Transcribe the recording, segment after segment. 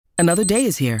Another day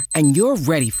is here, and you're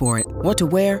ready for it. What to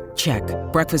wear? Check.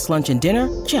 Breakfast, lunch, and dinner?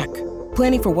 Check.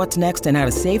 Planning for what's next and how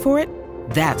to save for it?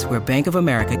 That's where Bank of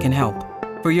America can help.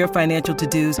 For your financial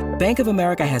to-dos, Bank of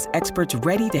America has experts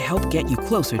ready to help get you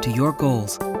closer to your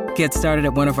goals. Get started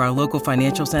at one of our local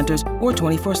financial centers or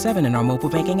 24/7 in our mobile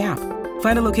banking app.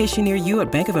 Find a location near you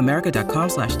at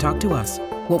bankofamerica.com/talktous.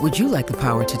 What would you like the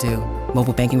power to do?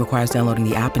 Mobile banking requires downloading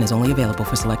the app and is only available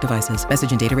for select devices.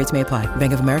 Message and data rates may apply.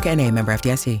 Bank of America N.A., member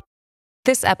FDIC.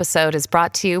 This episode is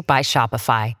brought to you by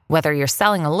Shopify. Whether you're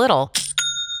selling a little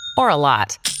or a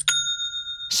lot,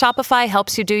 Shopify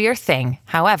helps you do your thing,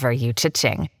 however you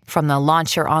cha-ching. From the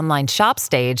launch your online shop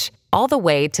stage, all the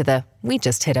way to the we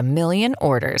just hit 1 million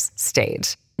orders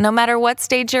stage. No matter what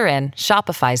stage you're in,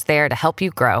 Shopify's there to help you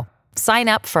grow. Sign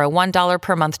up for a $1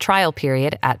 per month trial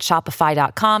period at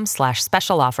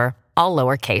shopify.com/special offer, all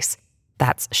lowercase.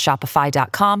 That's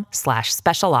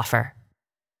shopify.com/special offer.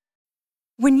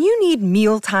 When you need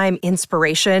mealtime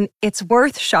inspiration, it's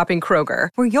worth shopping Kroger,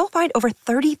 where you'll find over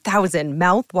 30,000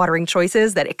 mouth-watering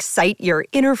choices that excite your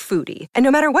inner foodie. And no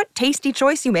matter what tasty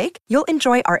choice you make, you'll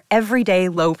enjoy our everyday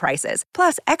low prices,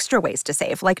 plus extra ways to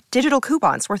save, like digital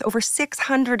coupons worth over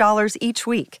 $600 each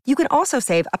week. You can also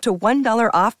save up to $1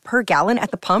 off per gallon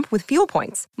at the pump with fuel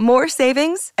points. More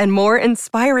savings and more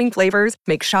inspiring flavors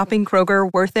make shopping Kroger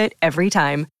worth it every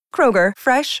time. Kroger,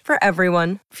 fresh for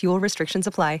everyone. Fuel restrictions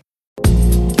apply.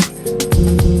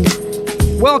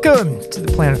 Welcome to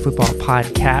the Planet Football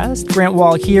Podcast. Grant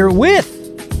Wall here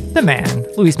with the man,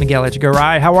 Luis Miguel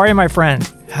Echegaray. How are you, my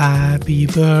friend? Happy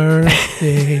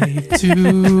birthday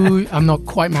to... I'm not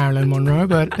quite Marilyn Monroe,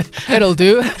 but it'll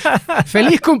do.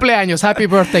 Feliz cumpleaños. Happy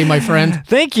birthday, my friend.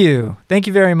 Thank you. Thank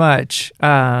you very much. You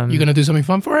going to do something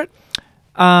fun for it?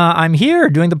 I'm here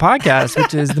doing the podcast,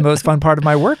 which is the most fun part of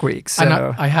my work week. So.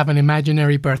 And I have an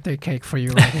imaginary birthday cake for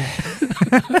you right here.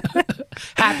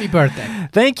 Happy birthday.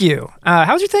 Thank you.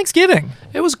 How was your Thanksgiving?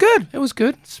 It was good. It was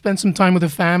good. Spent some time with the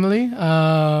family.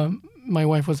 My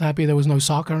wife was happy there was no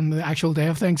soccer on the actual day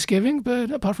of Thanksgiving.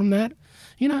 But apart from that,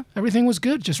 everything was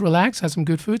good. Just relax, had some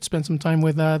good food, spent some time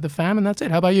with the fam, and that's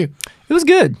it. How about you? It was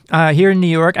good. Here in New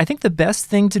York, I think the best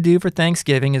thing to do for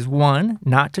Thanksgiving is, 1,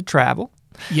 not to travel.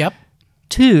 Yep.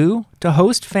 2, to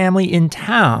host family in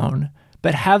town,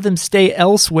 but have them stay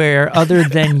elsewhere other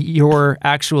than your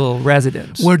actual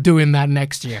residence. We're doing that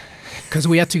next year because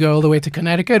we had to go all the way to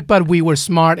Connecticut, but we were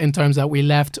smart in terms that we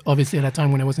left, obviously, at a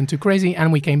time when it wasn't too crazy,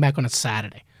 and we came back on a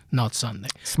Saturday, not Sunday.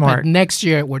 Smart. But next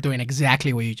year, we're doing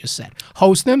exactly what you just said.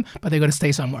 Host them, but they're going to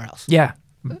stay somewhere else. Yeah.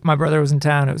 My brother was in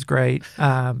town. It was great.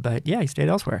 But yeah, he stayed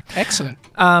elsewhere. Excellent.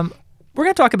 We're going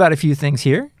to talk about a few things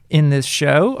here in this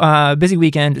show. Busy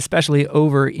weekend, especially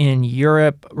over in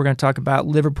Europe. We're going to talk about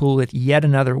Liverpool with yet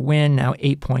another win, now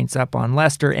 8 points up on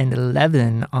Leicester and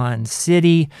 11 on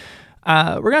City.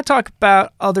 We're going to talk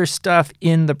about other stuff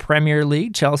in the Premier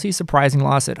League. Chelsea, surprising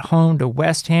loss at home to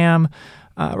West Ham.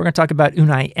 We're going to talk about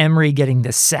Unai Emery getting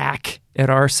the sack at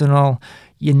Arsenal.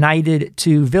 United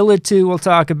to Villa 2 we'll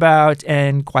talk about,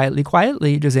 and quietly,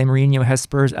 Jose Mourinho has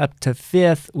Spurs up to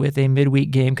 5th with a midweek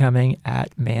game coming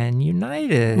at Man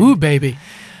United. Ooh, baby.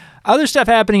 Other stuff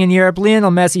happening in Europe.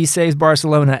 Lionel Messi saves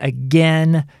Barcelona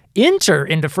again. Inter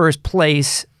into first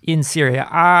place in Serie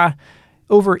A.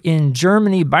 Over in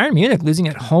Germany, Bayern Munich losing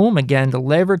at home again to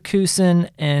Leverkusen,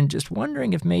 and just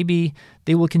wondering if maybe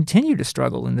they will continue to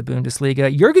struggle in the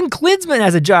Bundesliga. Jurgen Klinsmann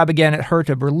has a job again at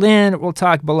Hertha Berlin. We'll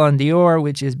talk Ballon d'Or,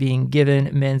 which is being given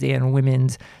men's and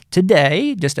women's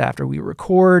today, just after we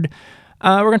record.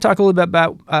 We're going to talk a little bit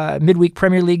about midweek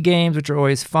Premier League games, which are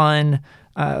always fun.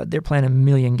 They're playing 1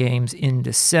 million games in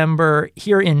December.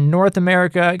 Here in North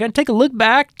America, I'm going to take a look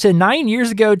back to 9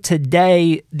 years ago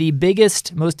today, the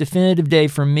biggest, most definitive day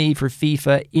for me for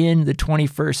FIFA in the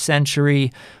 21st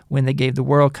century, when they gave the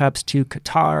World Cups to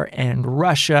Qatar and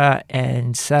Russia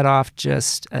and set off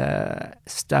just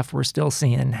stuff we're still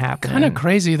seeing happen. Kind of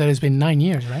crazy that it's been 9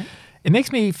 years, right? It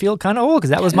makes me feel kind of old because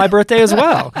that was my birthday as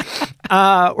well.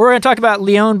 We're going to talk about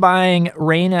Lyon buying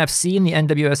Reign FC in the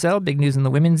NWSL. Big news in the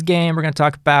women's game. We're going to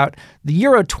talk about the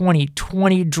Euro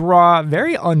 2020 draw,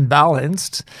 very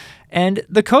unbalanced, and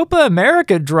the Copa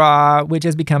America draw, which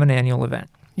has become an annual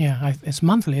event. Yeah, it's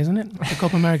monthly, isn't it? The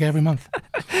Copa America every month.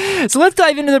 So let's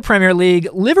dive into the Premier League.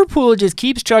 Liverpool just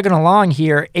keeps chugging along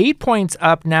here. 8 points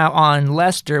up now on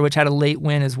Leicester, which had a late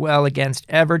win as well against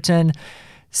Everton.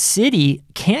 City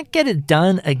can't get it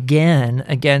done again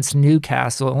against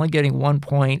Newcastle, only getting 1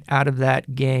 point out of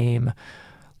that game.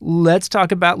 Let's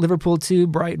talk about Liverpool 2,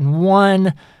 Brighton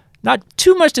 1. Not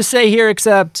too much to say here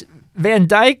except Van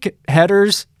Dijk,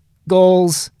 headers,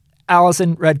 goals,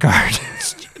 Alisson, red card.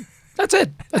 That's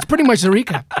it. That's pretty much the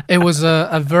recap. It was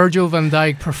a Virgil van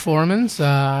Dijk performance,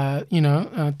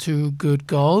 2 good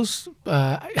goals.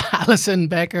 Alisson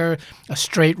Becker, a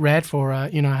straight red for a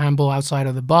handball outside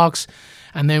of the box.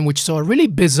 And then which saw a really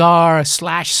bizarre /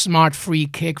 smart free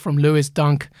kick from Lewis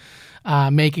Dunk,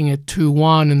 making it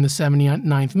 2-1 in the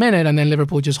 79th minute, and then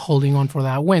Liverpool just holding on for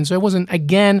that win. So it wasn't,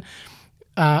 again,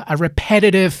 a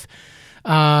repetitive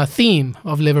theme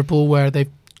of Liverpool where they've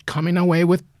coming away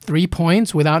with 3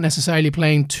 points without necessarily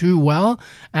playing too well.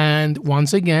 And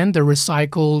once again, the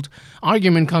recycled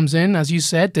argument comes in. As you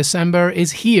said, December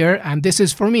is here, and this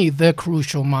is, for me, the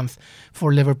crucial month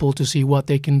for Liverpool to see what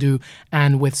they can do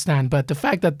and withstand. But the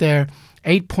fact that they're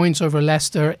 8 points over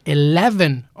Leicester,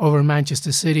 11 over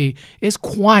Manchester City is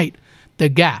quite the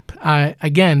gap.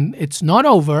 Again, it's not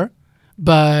over,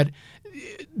 but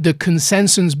the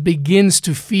consensus begins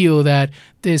to feel that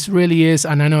this really is,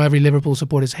 and I know every Liverpool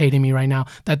supporter is hating me right now,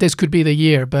 that this could be the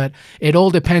year, but it all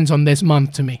depends on this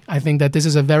month to me. I think that this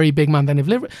is a very big month, and if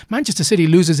Manchester City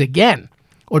loses again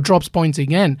or drops points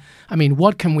again, I mean,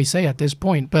 what can we say at this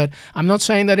point? But I'm not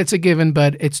saying that it's a given,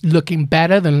 but it's looking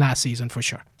better than last season for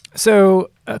sure.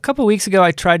 So a couple of weeks ago,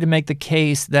 I tried to make the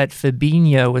case that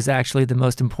Fabinho was actually the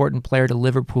most important player to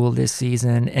Liverpool this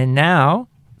season, and now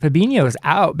Fabinho is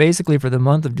out basically for the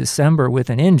month of December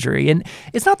with an injury. And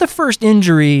it's not the first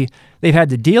injury they've had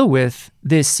to deal with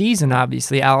this season,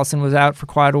 obviously. Alisson was out for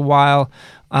quite a while.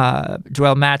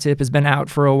 Joel Matip has been out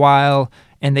for a while.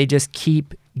 And they just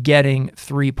keep getting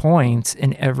 3 points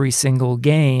in every single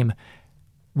game.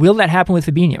 Will that happen with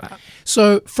Fabinho out?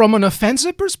 So from an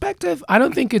offensive perspective, I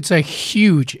don't think it's a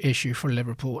huge issue for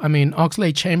Liverpool. I mean,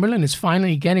 Oxlade-Chamberlain is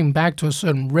finally getting back to a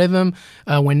certain rhythm.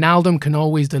 Wijnaldum can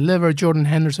always deliver. Jordan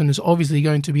Henderson is obviously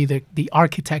going to be the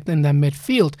architect in that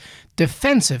midfield.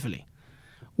 Defensively,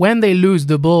 when they lose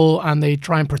the ball and they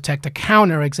try and protect a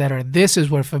counter, etc., this is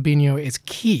where Fabinho is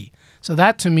key. So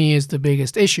that, to me, is the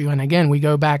biggest issue. And again, we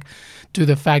go back to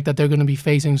the fact that they're going to be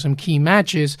facing some key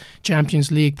matches,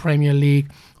 Champions League, Premier League,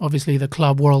 obviously the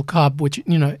Club World Cup, which,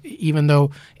 even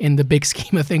though in the big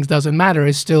scheme of things doesn't matter,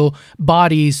 is still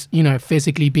bodies,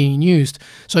 physically being used.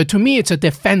 So to me, it's a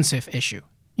defensive issue.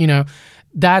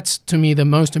 That's, to me, the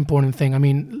most important thing. I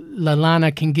mean,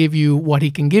 Lallana can give you what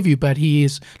he can give you, but he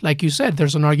is, like you said,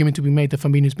 there's an argument to be made that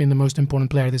Fabinho's been the most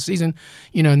important player this season,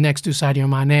 next to Sadio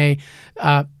Mane.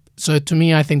 So to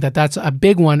me, I think that that's a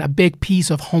big one, a big piece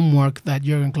of homework that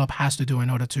Jurgen Klopp has to do in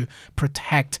order to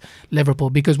protect Liverpool.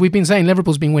 Because we've been saying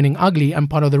Liverpool's been winning ugly, and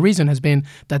part of the reason has been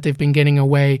that they've been getting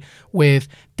away with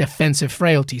defensive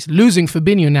frailties. Losing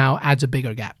Fabinho now adds a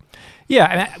bigger gap.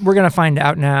 Yeah, we're going to find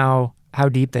out now how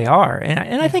deep they are. And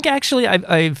I think actually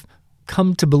I've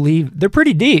come to believe they're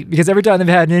pretty deep, because every time they've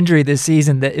had an injury this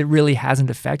season, that it really hasn't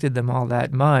affected them all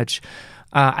that much.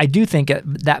 I do think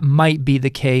that might be the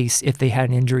case if they had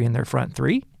an injury in their front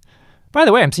three. By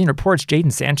the way, I'm seeing reports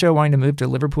Jadon Sancho wanting to move to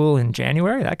Liverpool in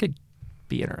January. That could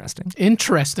be interesting.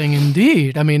 Interesting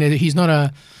indeed. I mean, he's not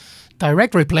a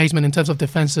direct replacement in terms of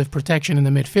defensive protection in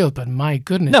the midfield, but my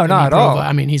goodness. No, not at all.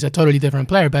 I mean, he's a totally different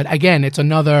player. But again, it's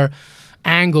another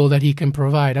angle that he can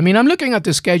provide. I mean, I'm looking at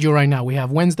the schedule right now. We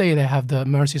have Wednesday, they have the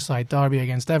Merseyside derby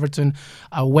against Everton,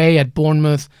 away at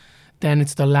Bournemouth. Then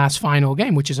it's the last final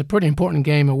game, which is a pretty important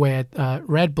game away at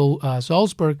Red Bull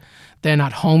Salzburg. Then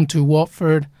at home to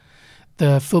Watford,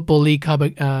 the Football League Cup,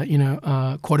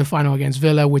 quarterfinal against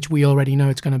Villa, which we already know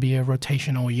it's going to be a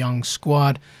rotational young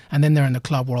squad. And then they're in the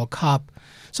Club World Cup.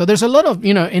 So there's a lot of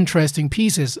interesting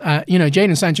pieces.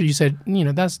 Jadon Sancho, you said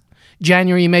that's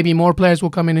January. Maybe more players will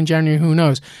come in January. Who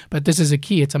knows? But this is a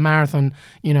key. It's a marathon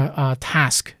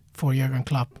task for Jurgen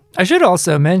Klopp. I should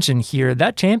also mention here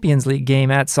that Champions League game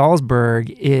at Salzburg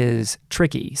is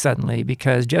tricky suddenly,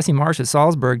 because Jesse Marsch's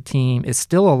Salzburg team is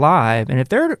still alive. And if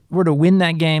they were to win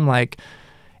that game like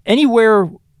anywhere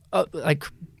like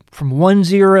from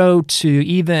 1-0 to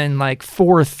even like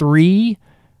 4-3,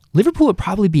 Liverpool would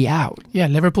probably be out. Yeah,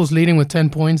 Liverpool's leading with 10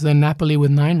 points, then Napoli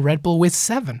with 9, Red Bull with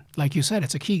 7. Like you said,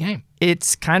 it's a key game.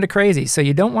 It's kind of crazy. So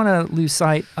you don't want to lose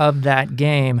sight of that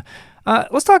game.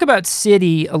 Let's talk about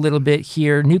City a little bit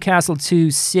here. Newcastle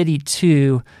 2, City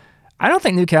 2. I don't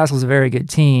think Newcastle's a very good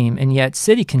team, and yet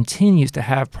City continues to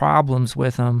have problems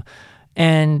with them.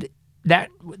 And that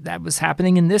was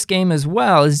happening in this game as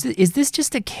well. Is this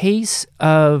just a case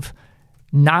of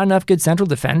not enough good central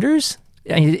defenders?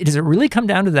 I mean, does it really come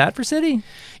down to that for City?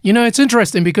 It's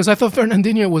interesting because I thought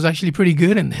Fernandinho was actually pretty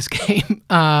good in this game.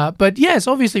 But yes,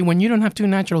 obviously, when you don't have two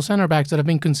natural center backs that have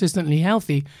been consistently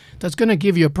healthy, that's going to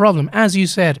give you a problem. As you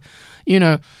said,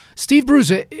 Steve Bruce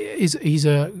he's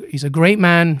a great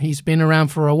man. He's been around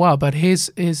for a while, but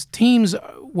his teams,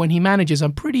 when he manages, are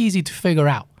pretty easy to figure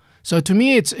out. So to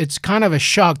me, it's kind of a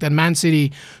shock that Man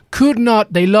City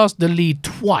they lost the lead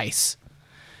twice.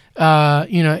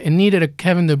 It needed a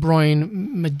Kevin De Bruyne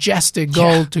majestic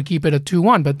goal to keep it at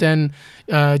 2-1, but then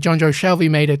Jonjo Shelvey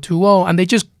made it 2-0, and they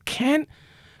just can't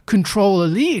control a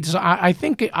lead. So I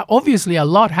think obviously a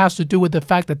lot has to do with the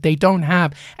fact that they don't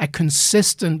have a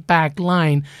consistent back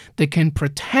line that can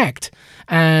protect,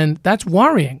 and that's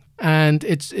worrying. And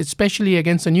it's especially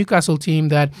against a Newcastle team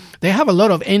that they have a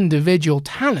lot of individual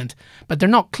talent, but they're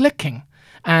not clicking.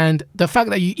 And the fact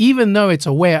that even though it's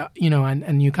aware,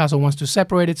 and Newcastle wants to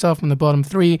separate itself from the bottom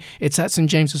three, it's at St.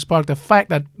 James's Park, the fact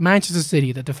that Manchester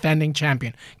City, the defending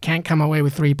champion, can't come away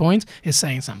with 3 points is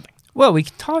saying something. Well, we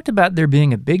talked about there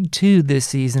being a big two this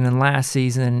season and last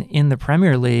season in the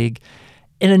Premier League,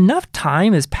 and enough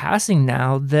time is passing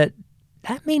now that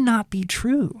may not be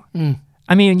true.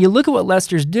 I mean, you look at what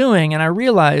Leicester's doing, and I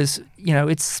realize,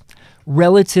 it's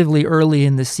relatively early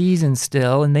in the season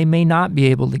still, and they may not be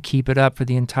able to keep it up for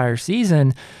the entire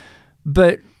season.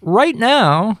 But right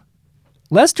now,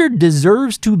 Leicester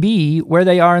deserves to be where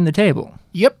they are in the table.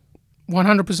 Yep,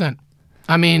 100%.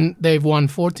 I mean, they've won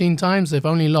 14 times. They've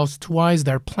only lost twice.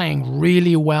 They're playing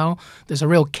really well. There's a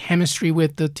real chemistry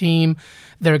with the team.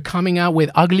 They're coming out with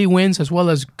ugly wins as well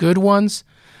as good ones.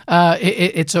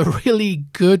 It's a really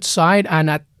good side,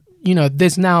 and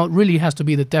this now really has to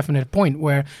be the definite point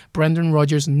where Brendan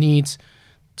Rodgers needs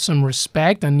some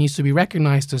respect and needs to be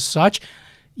recognized as such.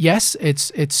 Yes,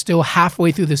 it's still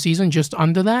halfway through the season, just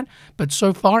under that, but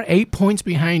so far 8 points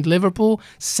behind Liverpool,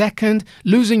 second,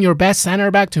 losing your best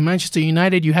centre-back to Manchester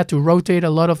United. You had to rotate a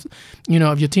lot of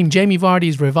your team. Jamie Vardy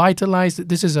is revitalized.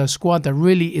 This is a squad that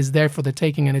really is there for the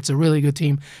taking, and it's a really good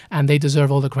team, and they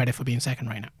deserve all the credit for being second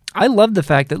right now. I love the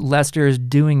fact that Leicester is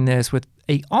doing this with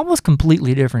a almost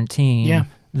completely different team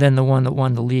than the one that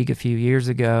won the league a few years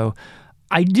ago.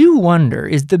 I do wonder,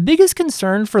 is the biggest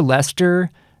concern for Leicester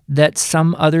that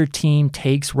some other team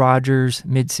takes Rodgers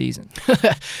mid-season?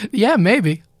 Yeah,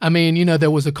 maybe. I mean,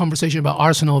 there was a conversation about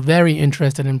Arsenal very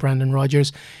interested in Brendan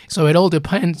Rodgers. So it all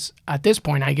depends at this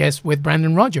point, I guess, with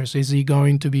Brendan Rodgers. Is he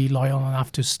going to be loyal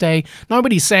enough to stay?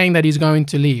 Nobody's saying that he's going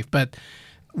to leave, but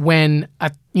when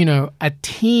a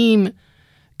team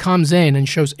comes in and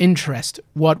shows interest,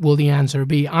 what will the answer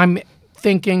be? I'm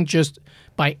thinking just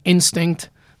by instinct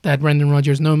that Brendan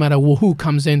Rodgers, no matter who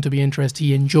comes in to be interested,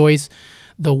 he enjoys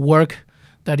the work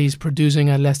that he's producing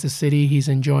at Leicester City. He's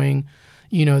enjoying,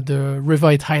 the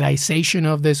revitalization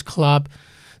of this club.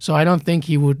 So I don't think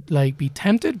he would be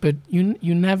tempted, but you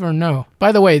never know.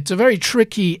 By the way, it's a very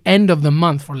tricky end of the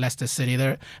month for Leicester City.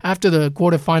 They're after the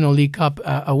quarterfinal League Cup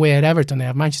away at Everton. They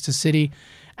have Manchester City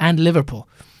and Liverpool.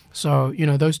 So,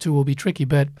 those two will be tricky.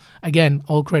 But again,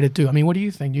 all credit to. I mean, what do you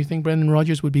think? Do you think Brendan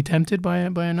Rodgers would be tempted by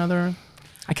another?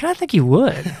 I kind of think he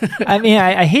would. I mean,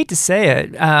 I hate to say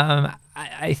it.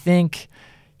 I think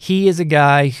he is a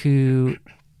guy who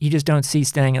you just don't see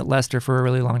staying at Leicester for a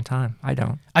really long time. I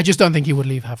don't. I just don't think he would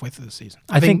leave halfway through the season.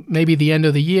 I think maybe the end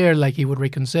of the year, he would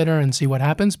reconsider and see what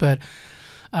happens. But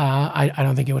I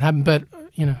don't think it would happen. But,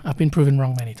 I've been proven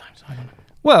wrong many times. I don't know.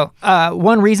 Well,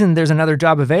 one reason there's another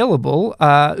job available,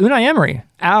 Unai Emery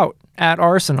out at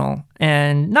Arsenal.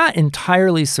 And not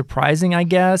entirely surprising, I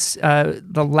guess.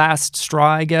 The last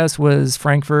straw, I guess, was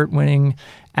Frankfurt winning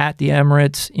at the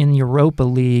Emirates in Europa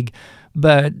League.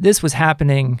 But this was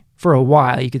happening for a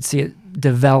while. You could see it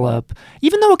develop.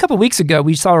 Even though a couple of weeks ago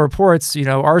we saw reports,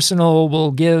 Arsenal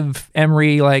will give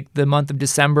Emery the month of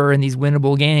December in these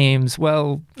winnable games.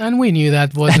 Well, and we knew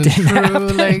that wasn't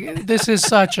true. This is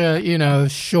such a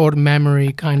short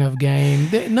memory kind of game.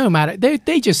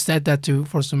 They just said that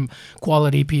for some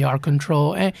quality PR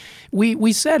control. And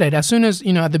we said it as soon as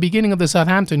at the beginning of the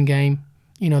Southampton game.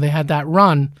 They had that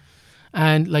run,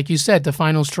 and like you said, the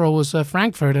final straw was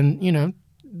Frankfurt, and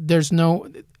there's no.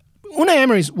 Unai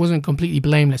Emery wasn't completely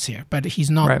blameless here, but he's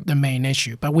not the main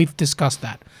issue. But we've discussed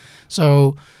that.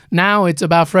 So now it's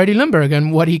about Freddie Ljungberg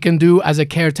and what he can do as a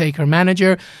caretaker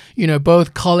manager.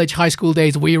 Both college, high school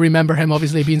days, we remember him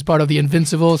obviously being part of the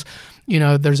Invincibles.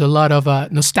 There's a lot of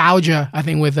nostalgia, I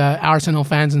think, with Arsenal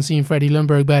fans and seeing Freddie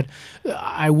Ljungberg. But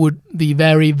I would be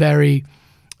very, very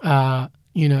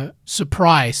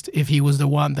surprised if he was the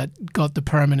one that got the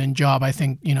permanent job. I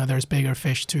think, there's bigger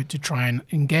fish to try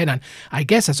and get. And I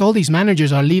guess as all these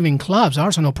managers are leaving clubs,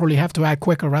 Arsenal probably have to act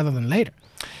quicker rather than later.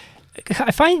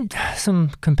 I find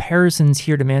some comparisons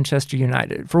here to Manchester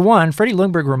United. For one, Freddie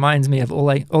Ljungberg reminds me of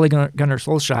Ole Gunnar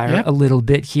Solskjaer a little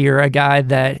bit here, a guy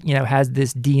that, has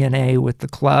this DNA with the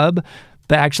club.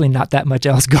 but actually not that much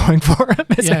else going for him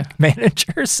as a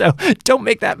manager. So don't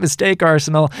make that mistake,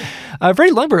 Arsenal.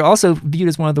 Freddie Ljungberg also viewed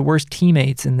as one of the worst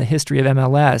teammates in the history of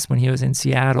MLS when he was in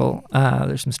Seattle.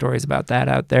 There's some stories about that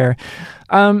out there.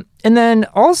 And then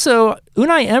also,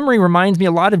 Unai Emery reminds me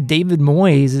a lot of David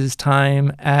Moyes'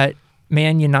 time at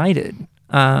Man United.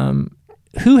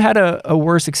 Who had a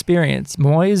worse experience,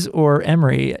 Moyes or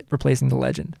Emery replacing the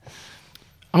legend?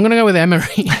 I'm going to go with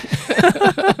Emery.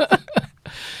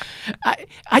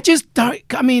 I just don't.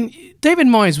 I mean, David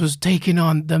Moyes was taking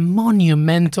on the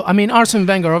monumental. I mean, Arsene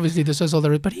Wenger obviously deserves all the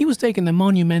rest, but he was taking the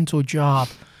monumental job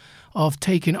of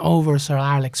taking over Sir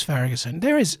Alex Ferguson.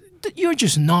 You're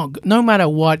just not. No matter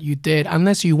what you did,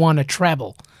 unless you won a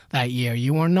treble that year,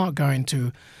 you are not going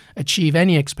to achieve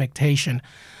any expectation.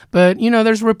 But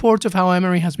there's reports of how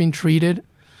Emery has been treated.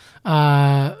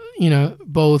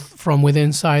 Both from within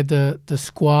inside the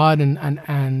squad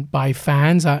and by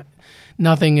fans.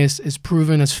 Nothing is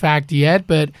proven as fact yet,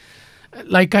 but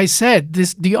like I said,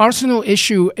 the Arsenal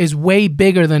issue is way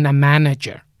bigger than a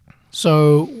manager.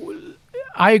 So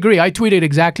I agree. I tweeted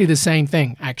exactly the same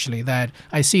thing, actually, that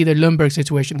I see the Ljungberg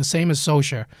situation the same as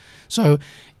Solskjaer. So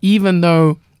even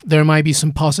though there might be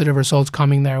some positive results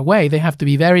coming their way, they have to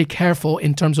be very careful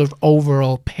in terms of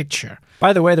overall picture.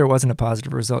 By the way, there wasn't a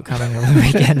positive result coming over the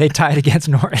weekend. They tied against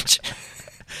Norwich.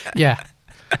 Yeah.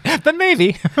 But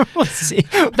maybe. We'll see.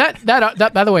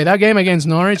 That by the way, that game against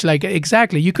Norwich,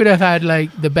 exactly, you could have had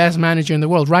the best manager in the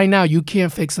world. Right now, you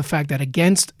can't fix the fact that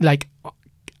against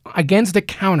the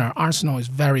counter, Arsenal is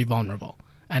very vulnerable.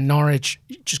 And Norwich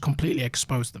just completely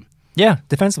exposed them. Yeah,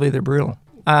 defensively, they're brutal.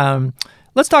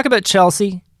 Let's talk about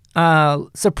Chelsea.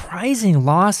 Surprising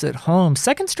loss at home.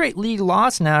 Second straight league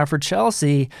loss now for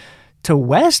Chelsea to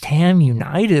West Ham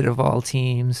United, of all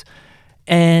teams.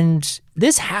 And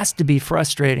this has to be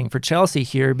frustrating for Chelsea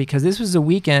here because this was a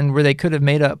weekend where they could have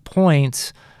made up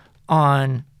points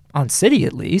on City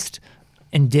at least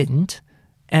and didn't.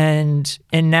 And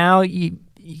now you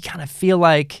kind of feel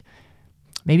like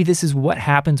maybe this is what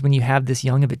happens when you have this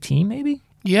young of a team, maybe?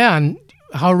 Yeah, and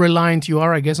how reliant you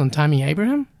are, I guess, on Tammy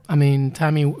Abraham. I mean,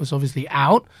 Tammy was obviously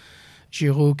out.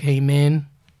 Giroud came in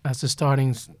as the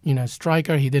starting,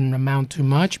 striker. He didn't amount to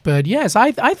much. But yes,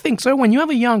 I think so. When you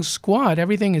have a young squad,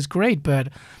 everything is great. But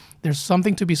there's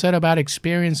something to be said about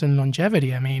experience and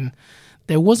longevity. I mean,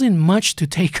 there wasn't much to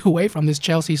take away from this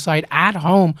Chelsea side at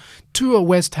home to a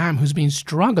West Ham who's been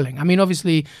struggling. I mean,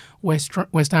 obviously, West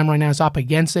Ham right now is up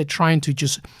against it, trying to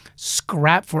just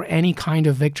scrap for any kind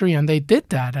of victory. And they did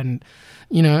that. And,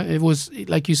 it was,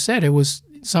 like you said, it was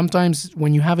sometimes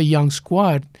when you have a young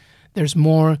squad, there's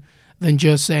more than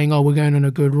just saying, "Oh, we're going on a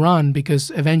good run,"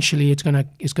 because eventually it's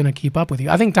gonna keep up with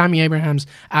you. I think Tammy Abraham's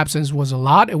absence was a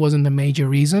lot. It wasn't the major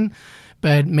reason,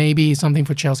 but maybe something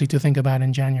for Chelsea to think about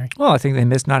in January. Well, I think they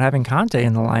missed not having Conte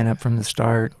in the lineup from the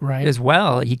start as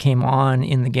well. He came on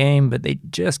in the game, but they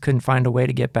just couldn't find a way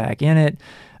to get back in it.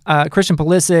 Christian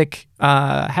Pulisic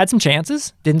had some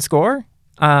chances, didn't score.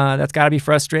 That's got to be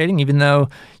frustrating, even though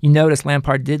you notice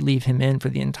Lampard did leave him in for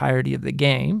the entirety of the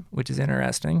game, which is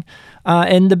interesting.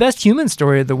 And the best human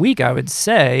story of the week, I would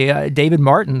say, David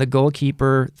Martin, the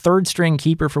goalkeeper, third-string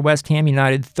keeper for West Ham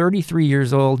United, 33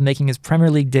 years old, making his Premier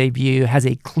League debut, has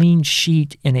a clean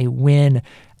sheet in a win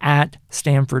at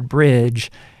Stamford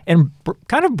Bridge, and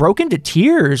kind of broke into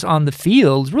tears on the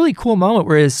field. Really cool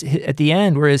moment at the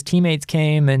end where his teammates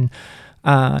came and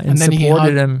then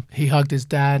supported him. He hugged his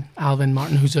dad, Alvin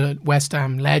Martin, who's a West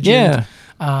Ham legend.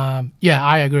 Yeah,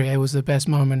 I agree. It was the best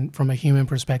moment from a human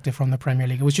perspective from the Premier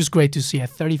League. It was just great to see a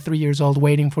 33 years old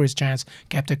waiting for his chance,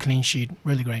 kept a clean sheet.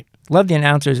 Really great. Love the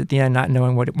announcers at the end not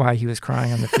knowing why he was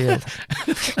crying on the field.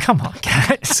 Come on,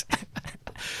 guys.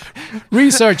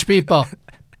 Research, people.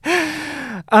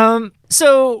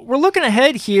 So we're looking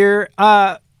ahead here.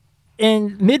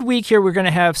 In midweek here, we're going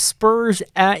to have Spurs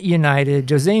at United.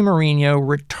 Jose Mourinho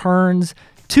returns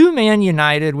to Man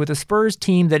United with a Spurs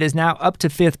team that is now up to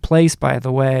 5th place, by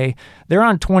the way. They're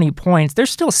on 20 points. They're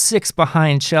still 6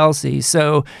 behind Chelsea.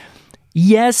 So,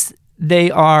 yes, they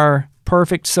are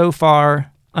perfect so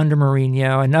far under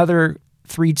Mourinho. Another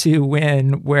 3-2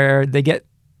 win where they get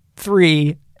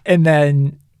 3 and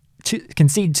then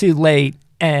concede 2 late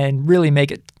and really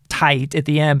make it tight at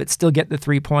the end, but still get the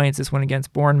 3 points. This one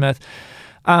against Bournemouth.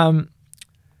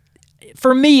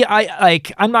 For me,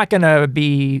 I'm not going to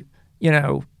be,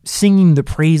 singing the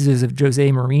praises of Jose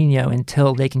Mourinho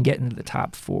until they can get into the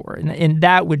top 4, and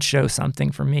that would show something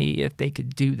for me if they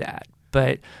could do that.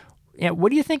 But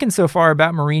what are you thinking so far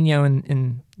about Mourinho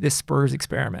in this Spurs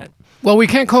experiment? Well, we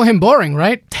can't call him boring,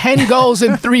 right? 10 goals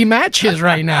in 3 matches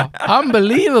right now.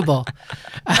 Unbelievable.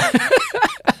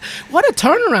 What a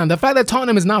turnaround. The fact that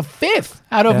Tottenham is now 5th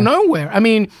out of nowhere. I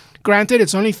mean, granted,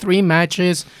 it's only 3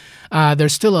 matches.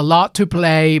 There's still a lot to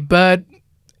play, but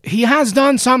he has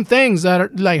done some things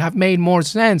that have made more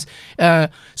sense.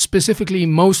 Specifically,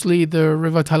 mostly the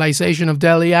revitalization of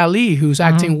Dele Alli, who's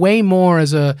acting way more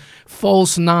as a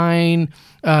false 9,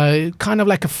 kind of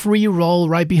like a free role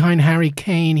right behind Harry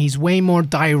Kane. He's way more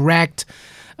direct.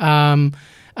 And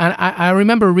I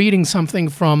remember reading something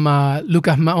from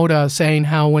Lucas Moura saying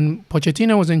how when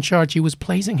Pochettino was in charge, he was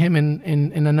placing him in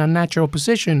an unnatural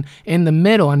position in the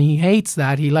middle, and he hates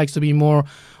that. He likes to be more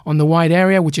on the wide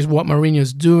area, which is what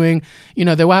Mourinho's doing. You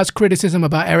know, there was criticism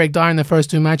about Eric Dyer in the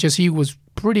first 2 matches. He was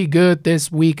pretty good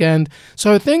this weekend.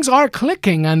 So things are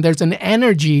clicking, and there's an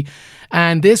energy.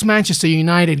 And this Manchester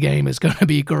United game is going to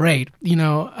be great. You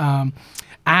know,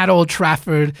 at Old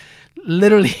Trafford,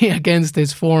 literally against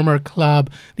his former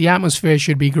club. The atmosphere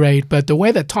should be great, but the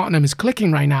way that Tottenham is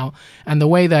clicking right now and the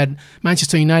way that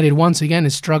Manchester United once again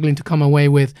is struggling to come away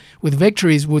with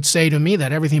victories would say to me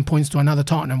that everything points to another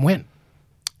Tottenham win.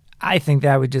 I think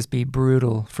that would just be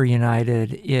brutal for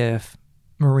United if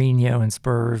Mourinho and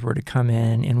Spurs were to come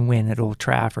in and win at Old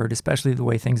Trafford, especially the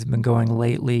way things have been going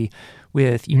lately,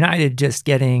 with United just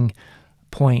getting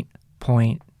point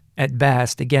at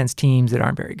best against teams that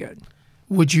aren't very good.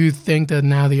 Would you think that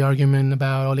now the argument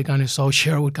about Ole Gunnar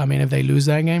Solskjaer would come in if they lose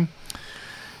that game?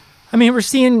 I mean, we're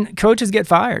seeing coaches get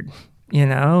fired, you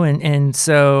know, and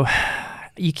so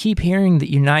you keep hearing that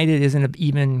United isn't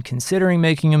even considering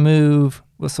making a move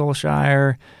with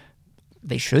Solskjaer.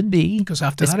 They should be. Because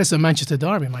after that, it's a Manchester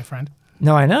derby, my friend.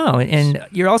 No, I know. And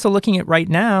you're also looking at right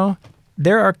now,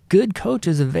 there are good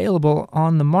coaches available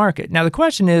on the market. Now, the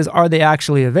question is, are they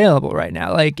actually available right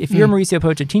now? Like, if you're Mauricio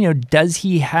Pochettino, does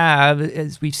he have,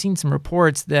 as we've seen some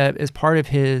reports, that as part of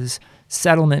his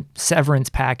severance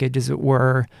package, as it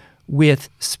were, with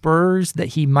Spurs, that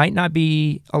he might not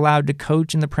be allowed to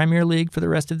coach in the Premier League for the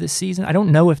rest of this season? I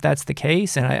don't know if that's the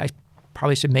case, and I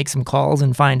probably should make some calls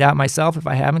and find out myself if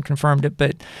I haven't confirmed it,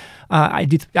 but I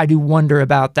do wonder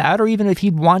about that, or even if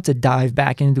he'd want to dive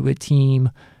back into a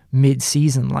team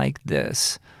mid-season like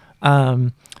this.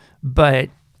 But,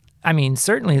 I mean,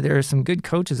 certainly there are some good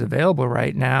coaches available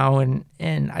right now,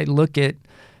 and I look at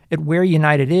where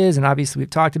United is, and obviously we've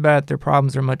talked about it, their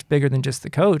problems are much bigger than just the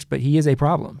coach, but he is a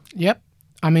problem. Yep.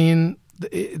 I mean,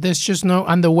 there's just no...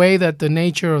 And the way that the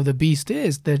nature of the beast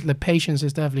is, the patience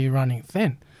is definitely running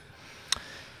thin.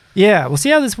 Yeah, we'll see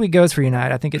how this week goes for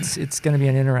United. I think it's going to be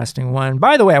an interesting one.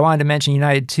 By the way, I wanted to mention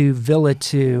United 2, Villa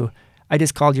 2. I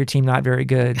just called your team not very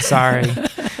good. Sorry.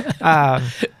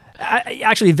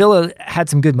 Actually, Villa had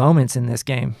some good moments in this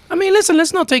game. I mean, listen,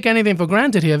 let's not take anything for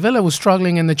granted here. Villa was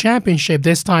struggling in the Championship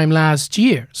this time last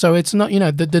year. So it's not,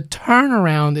 the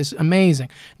turnaround is amazing.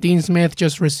 Dean Smith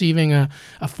just receiving a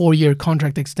 4-year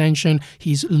contract extension.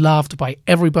 He's loved by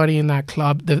everybody in that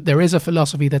club. There is a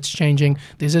philosophy that's changing.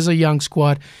 This is a young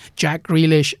squad. Jack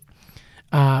Grealish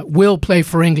will play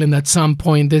for England at some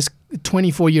point. This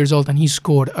 24 years old, and he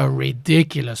scored a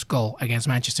ridiculous goal against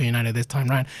Manchester United this time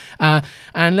round.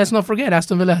 And let's not forget,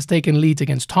 Aston Villa has taken leads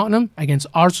against Tottenham, against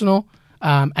Arsenal,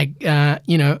 against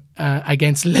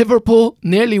Liverpool,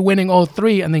 nearly winning all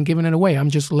 3 and then giving it away. I'm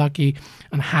just lucky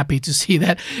and happy to see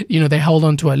that, they held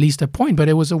on to at least a point, but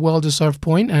it was a well-deserved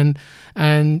point, and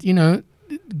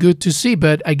good to see.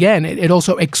 But again, it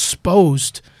also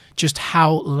exposed just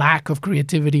how lack of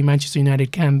creativity Manchester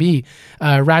United can be.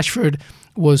 Rashford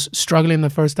was struggling in the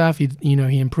first half. He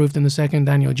improved in the second.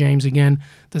 Daniel James, again,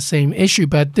 the same issue.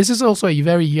 But this is also a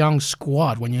very young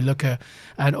squad when you look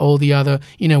at all the other,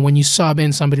 when you sub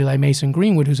in somebody like Mason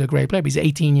Greenwood, who's a great player, but he's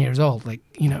 18 years old.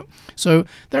 So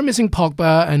they're missing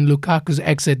Pogba, and Lukaku's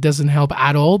exit doesn't help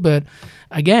at all. But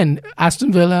again,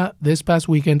 Aston Villa this past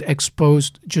weekend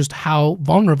exposed just how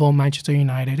vulnerable Manchester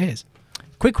United is.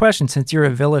 Quick question, since you're a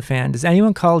Villa fan, does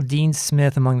anyone call Dean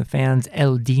Smith among the fans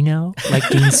El Dino, like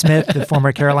Dean Smith, the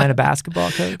former Carolina basketball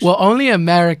coach? Well, only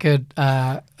American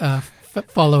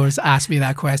followers ask me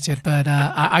that question, but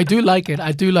I do like it.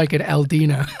 I do like it, El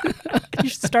Dino. You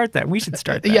should start that. We should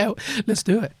start that. Yeah, let's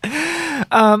do it.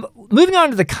 Moving on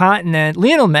to the continent,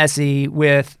 Lionel Messi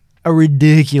with a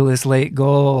ridiculous late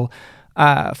goal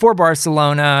for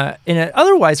Barcelona in an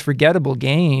otherwise forgettable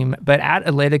game, but at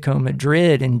Atletico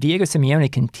Madrid, and Diego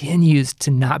Simeone continues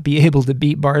to not be able to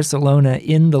beat Barcelona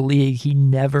in the league. He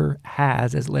never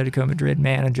has as Atletico Madrid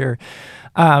manager.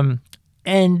 And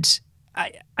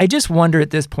I just wonder at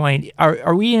this point,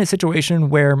 are we in a situation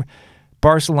where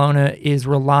Barcelona is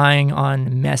relying on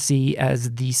Messi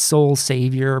as the sole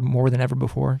savior more than ever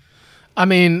before? I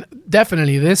mean,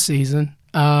 definitely this season.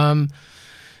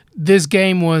 this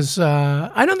game was,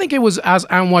 I don't think it was as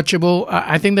unwatchable.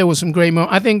 I think there was some great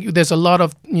moments. I think there's a lot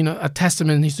of, a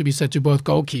testament needs to be said to both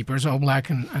goalkeepers, Oblak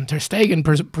and Ter Stegen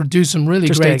produced some really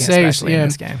great saves. In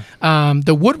this game.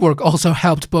 The woodwork also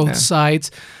helped both sides.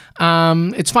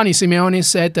 It's funny, Simeone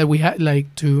said that we had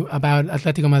about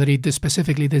Atletico Madrid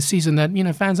specifically this season that,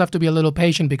 fans have to be a little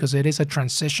patient because it is a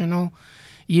transitional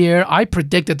year. I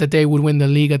predicted that they would win the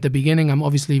league at the beginning. I'm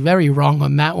obviously very wrong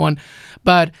on that one.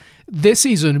 But this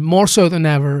season, more so than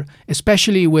ever,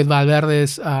 especially with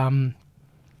Valverde's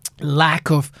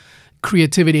lack of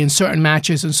creativity in certain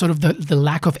matches and sort of the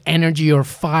lack of energy or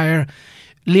fire,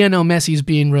 Lionel Messi is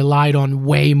being relied on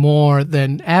way more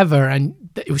than ever. And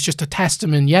it was just a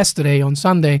testament yesterday on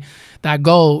Sunday, that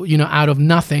goal, out of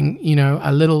nothing,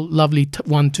 a little lovely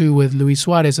 1-2 with Luis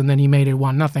Suarez, and then he made it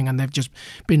 1-0, and they've just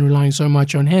been relying so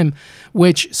much on him,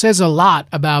 which says a lot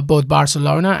about both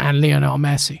Barcelona and Lionel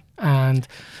Messi. And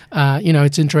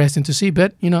it's interesting to see,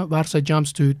 but Barca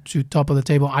jumps to top of the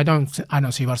table. I don't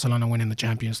see Barcelona winning the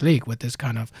Champions League with this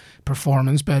kind of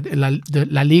performance, but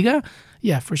La Liga,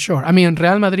 yeah, for sure. I mean,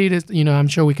 Real Madrid is, I'm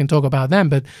sure we can talk about them,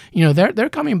 but they're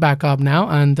coming back up now,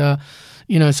 and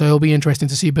so it'll be interesting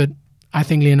to see. But I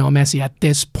think Lionel Messi at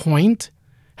this point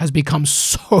has become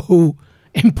so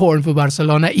important for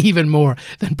Barcelona, even more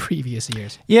than previous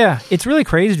years. Yeah, it's really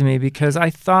crazy to me because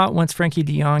I thought once Frankie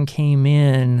de Jong came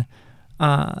in,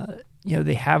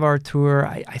 they have Artur.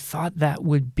 I thought that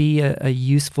would be a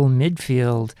useful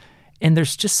midfield, and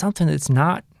there's just something that's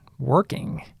not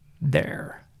working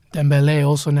there. Dembélé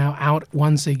also now out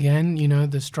once again.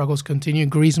 The struggles continue.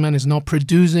 Griezmann is not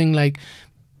producing like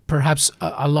perhaps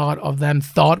a lot of them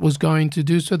thought was going to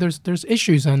do. So there's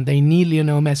issues, and they need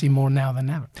Lionel Messi more now than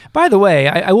ever. By the way,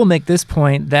 I will make this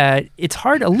point that it's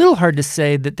a little hard to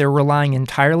say that they're relying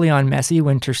entirely on Messi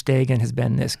when Ter Stegen has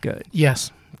been this good.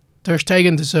 Yes. Ter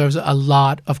Stegen deserves a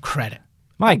lot of credit.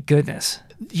 My goodness.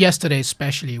 Yesterday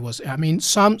especially was,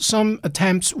 some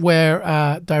attempts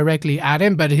were directly at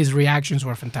him, but his reactions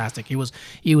were fantastic. He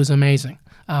was amazing.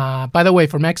 By the way,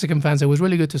 for Mexican fans, it was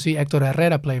really good to see Hector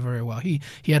Herrera play very well. He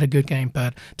had a good game,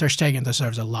 but Ter Stegen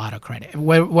deserves a lot of credit.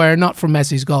 Were not for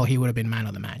Messi's goal, he would have been man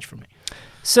of the match for me.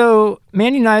 So,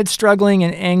 Man United struggling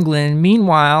in England.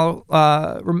 Meanwhile,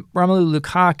 Romelu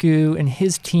Lukaku and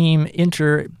his team,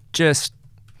 Inter, just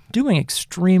doing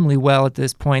extremely well at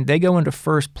this point. They go into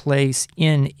first place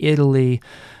in Italy.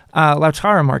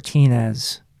 Lautaro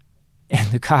Martinez and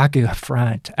Lukaku up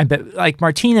front.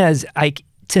 Martinez,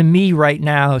 to me right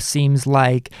now, seems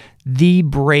like the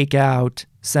breakout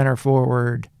center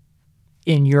forward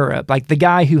in Europe. Like the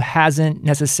guy who hasn't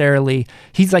necessarily,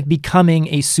 he's like becoming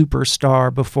a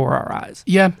superstar before our eyes.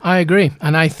 Yeah, I agree.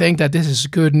 And I think that this is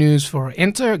good news for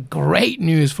Inter, great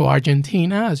news for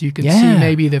Argentina, as you can see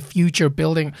maybe the future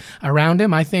building around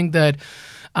him. I think that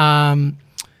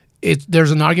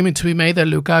there's an argument to be made that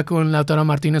Lukaku and Lautaro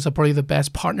Martinez are probably the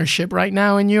best partnership right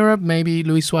now in Europe. Maybe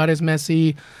Luis Suarez,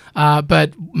 Messi.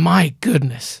 But my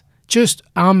goodness, just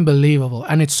unbelievable.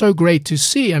 And it's so great to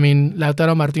see. I mean,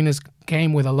 Lautaro Martinez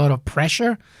came with a lot of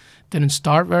pressure, didn't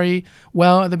start very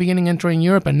well at the beginning entering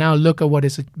Europe, and now look at what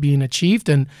is being achieved.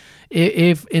 And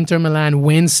if Inter Milan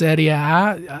wins Serie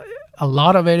A, a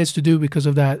lot of it is to do because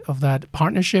of that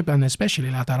partnership, and especially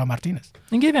Lautaro Martinez.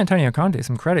 And give Antonio Conte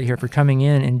some credit here for coming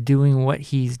in and doing what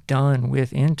he's done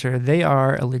with Inter. They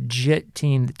are a legit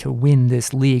team to win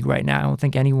this league right now. I don't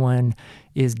think anyone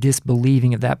is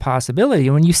disbelieving of that possibility.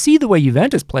 And when you see the way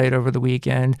Juventus played over the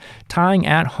weekend, tying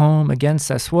at home against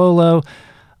Sassuolo,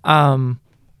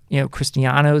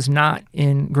 Cristiano's not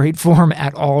in great form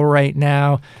at all right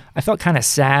now. I felt kind of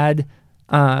sad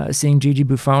seeing Gigi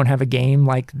Buffon have a game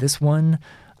like this one.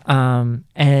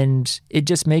 And it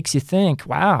just makes you think,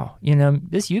 wow,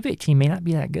 this Juve team may not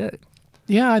be that good.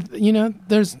 Yeah,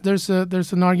 there's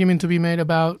an argument to be made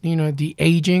about, the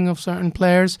aging of certain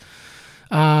players.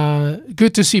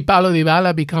 Good to see Paulo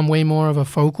Dybala become way more of a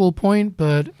focal point,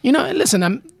 but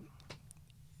listen,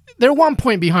 they're 1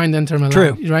 point behind Inter Milan,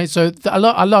 True. Right? So a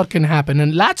lot can happen.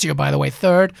 And Lazio, by the way,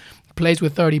 third, plays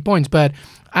with 30 points. But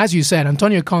as you said,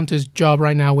 Antonio Conte's job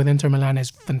right now with Inter Milan is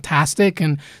fantastic,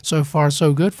 and so far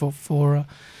so good for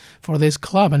this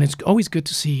club. And it's always good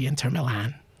to see Inter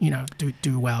Milan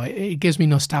do well. It gives me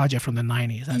nostalgia from the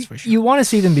 90s, that's for sure. You want to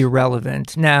see them be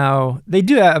relevant. Now, they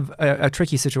do have a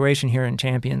tricky situation here in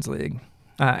Champions League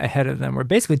ahead of them, where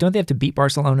basically, don't they have to beat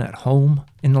Barcelona at home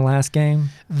in the last game?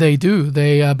 They do.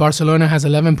 Barcelona has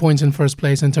 11 points in first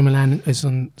place. Inter Milan is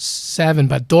on 7,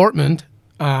 but Dortmund,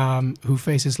 who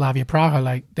faces Slavia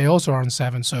Praha, they also are on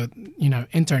 7. So,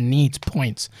 Inter needs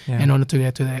points in order to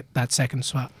get to that second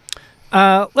spot.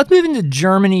 Let's move into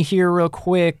Germany here real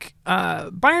quick.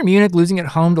 Bayern Munich losing at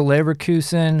home to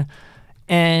Leverkusen,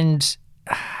 and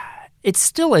it's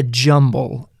still a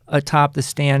jumble atop the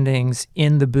standings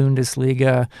in the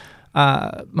Bundesliga.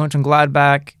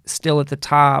 Mönchengladbach still at the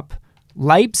top.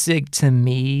 Leipzig, to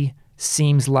me,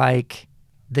 seems like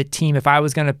the team. If I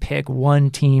was going to pick one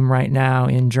team right now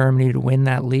in Germany to win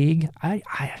that league,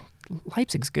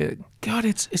 Leipzig's good. God,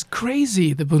 it's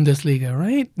crazy, the Bundesliga,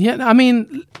 right? Yeah, I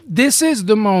mean, this is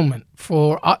the moment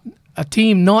for a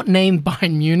team not named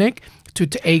Bayern Munich to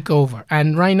take over.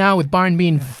 And right now, with Bayern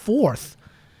being fourth,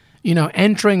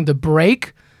 entering the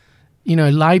break,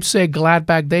 Leipzig,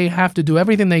 Gladbach, they have to do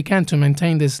everything they can to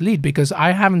maintain this lead, because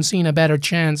I haven't seen a better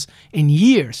chance in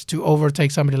years to overtake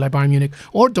somebody like Bayern Munich,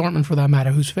 or Dortmund for that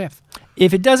matter, who's fifth.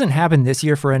 If it doesn't happen this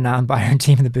year for a non-Bayern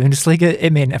team in the Bundesliga,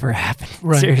 it may never happen.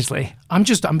 Right. Seriously. I'm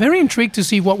very intrigued to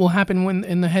see what will happen when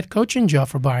in the head coaching job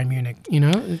for Bayern Munich.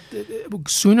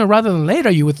 Sooner rather than later,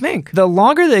 you would think. The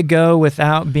longer they go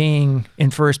without being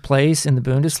in first place in the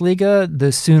Bundesliga,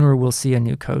 the sooner we'll see a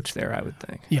new coach there, I would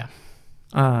think. Yeah.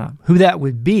 Who that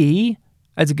would be,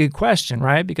 that's a good question,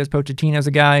 right? Because Pochettino's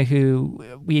a guy who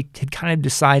we had kind of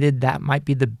decided that might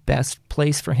be the best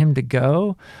place for him to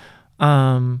go.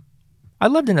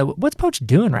 I'd love to know, what's Poch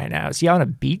doing right now? Is he on a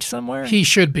beach somewhere? He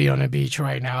should be on a beach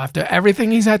right now. After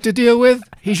everything he's had to deal with,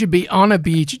 he should be on a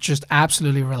beach just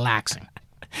absolutely relaxing.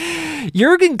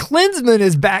 Jurgen Klinsmann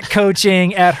is back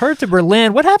coaching at Hertha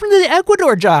Berlin. What happened to the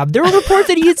Ecuador job? There were reports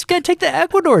that he's going to take the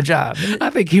Ecuador job.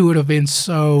 I think he would have been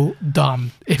so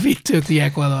dumb if he took the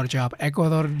Ecuador job.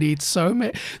 Ecuador needs so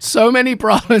many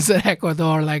problems at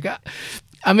Ecuador.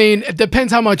 It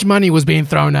depends how much money was being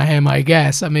thrown at him, I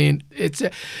guess.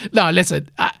 Listen.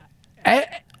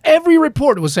 Every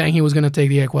report was saying he was going to take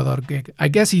the Ecuador gig. I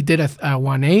guess he did a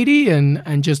 180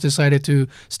 and just decided to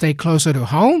stay closer to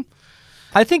home.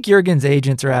 I think Jurgen's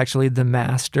agents are actually the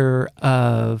master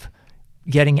of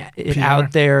getting it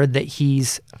out there that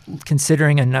he's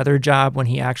considering another job when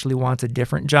he actually wants a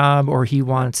different job, or he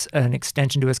wants an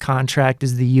extension to his contract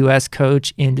as the U.S.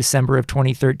 coach in December of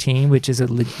 2013, which is a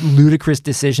ludicrous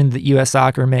decision that U.S.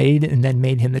 Soccer made and then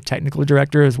made him the technical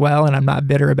director as well, and I'm not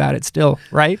bitter about it still,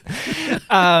 right?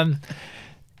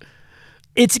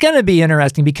 It's going to be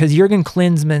interesting because Jurgen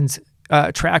Klinsmann's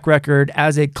track record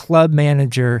as a club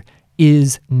manager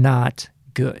is not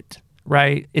good,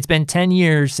 right? It's been 10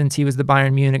 years since he was the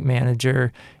Bayern Munich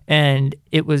manager, and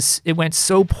it went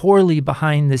so poorly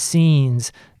behind the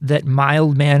scenes that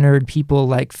mild-mannered people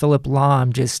like Philipp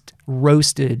Lahm just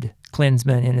roasted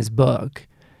Klinsmann in his book.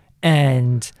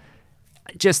 And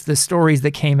just the stories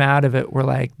that came out of it were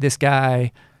like, this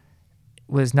guy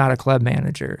was not a club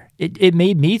manager. It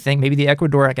made me think maybe the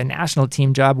Ecuador, a national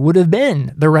team job, would have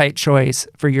been the right choice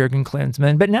for Jurgen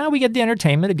Klinsmann. But now we get the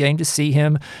entertainment of getting to see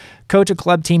him coach a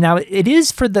club team. Now, it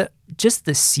is for just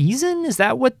the season? Is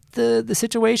that what the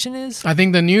situation is? I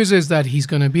think the news is that he's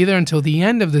going to be there until the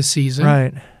end of the season.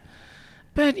 Right.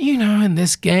 But, in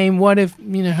this game, what if,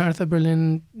 Hertha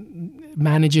Berlin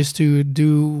manages to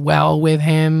do well with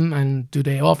him, and do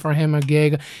they offer him a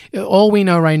gig? All we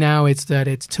know right now is that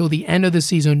it's till the end of the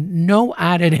season. No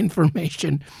added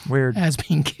information has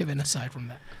been given aside from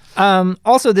that.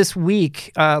 Also this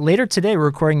week, later today, we're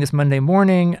recording this Monday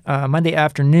morning, Monday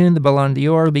afternoon, the Ballon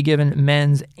d'Or will be given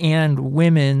men's and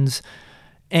women's.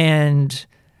 And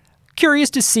curious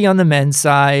to see on the men's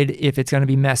side if it's going to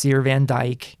be Messi or Van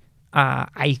Dijk.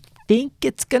 I think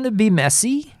it's going to be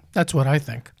Messi. That's what I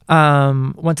think.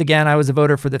 Once again, I was a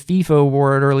voter for the FIFA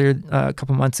award earlier a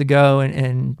couple months ago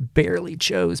and barely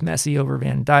chose Messi over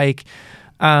Van Dijk.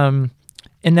 And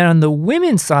then on the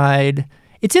women's side,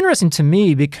 it's interesting to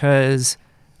me because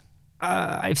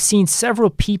I've seen several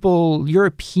people,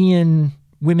 European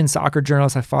women's soccer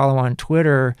journalists I follow on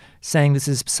Twitter, saying this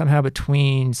is somehow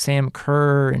between Sam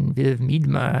Kerr and Viv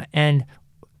Miedema. And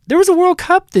there was a World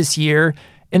Cup this year,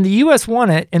 and the U.S. won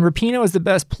it, and Rapinoe is the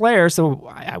best player, so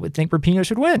I would think Rapinoe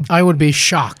should win. I would be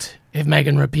shocked if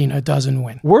Megan Rapinoe doesn't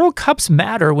win. World Cups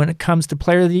matter when it comes to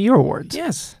Player of the Year awards.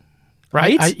 Yes.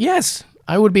 Right? Yes.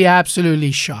 I would be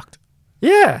absolutely shocked.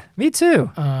 Yeah, me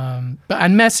too. And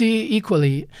Messi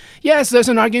equally. Yes, there's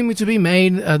an argument to be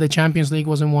made. The Champions League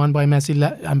wasn't won by Messi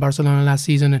and Barcelona last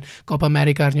season, and Copa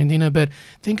America Argentina. But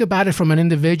think about it from an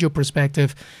individual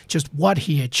perspective, just what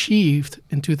he achieved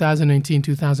in 2018,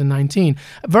 2019.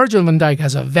 Virgil van Dijk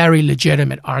has a very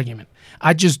legitimate argument.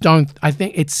 I just don't. I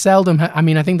think it's seldom.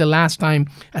 I think the last time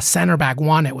a center back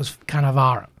won it was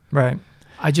Cannavaro. Right.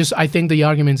 I think the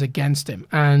argument's against him.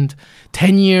 And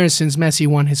 10 years since Messi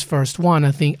won his first one,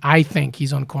 I think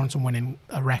he's on course of winning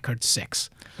a record 6.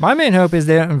 My main hope is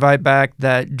they don't invite back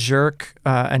that jerk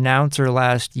announcer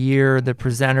last year, the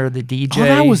presenter, the DJ. Oh,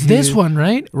 that was this one,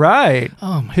 right? Right.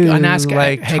 Oh, my who, God. And ask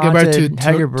Hegerberg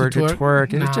to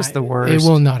twerk. It's just the worst. It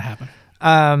will not happen.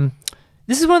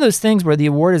 This is one of those things where the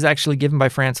award is actually given by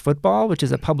France Football, which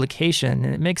is a publication,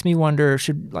 and it makes me wonder,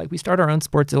 should we start our own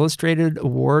Sports Illustrated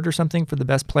award or something for the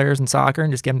best players in soccer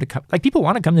and just get them to come? People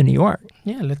want to come to New York.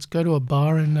 Yeah, let's go to a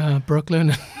bar in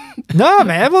Brooklyn. No,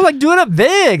 man, we'll do it up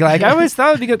big. I always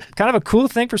thought it would be kind of a cool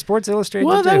thing for Sports Illustrated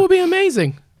to do. That would be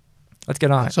amazing. Let's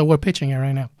get on it. So we're pitching it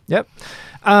right now. Yep.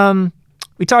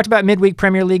 We talked about midweek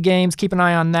Premier League games. Keep an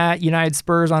eye on that. United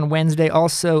Spurs on Wednesday.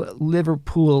 Also,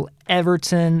 Liverpool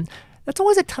Everton. That's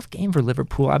always a tough game for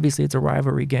Liverpool. Obviously, it's a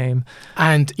rivalry game.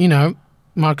 And,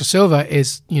 Marco Silva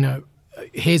is,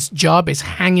 his job is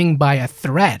hanging by a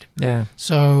thread. Yeah.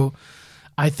 So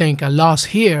I think a loss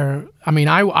here,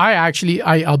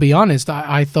 I'll be honest,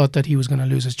 I thought that he was going to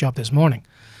lose his job this morning.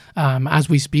 As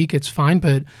we speak, it's fine,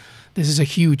 but this is a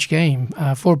huge game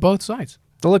for both sides.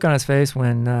 The look on his face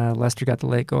when Leicester got the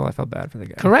late goal, I felt bad for the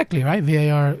guy. Correctly, right?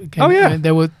 VAR.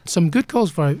 There were some good calls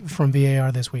from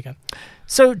VAR this weekend.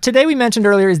 So today we mentioned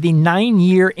earlier is the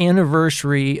 9-year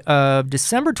anniversary of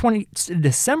December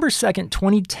 2nd,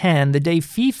 2010, the day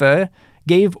FIFA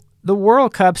gave the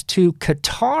World Cups to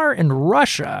Qatar and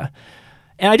Russia.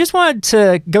 And I just wanted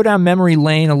to go down memory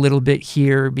lane a little bit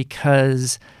here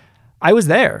because I was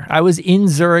there. I was in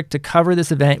Zurich to cover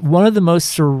this event, one of the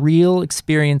most surreal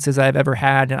experiences I've ever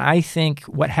had. And I think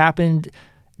what happened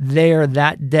there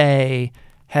that day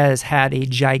has had a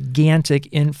gigantic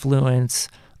influence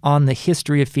on the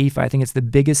history of FIFA. I think it's the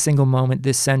biggest single moment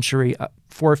this century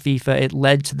for FIFA. It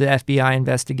led to the FBI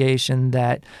investigation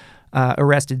that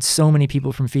arrested so many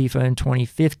people from FIFA in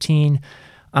 2015.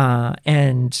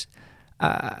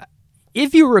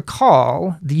 If you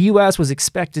recall, the U.S. was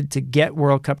expected to get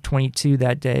World Cup 22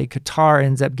 that day. Qatar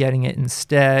ends up getting it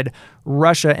instead.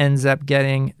 Russia ends up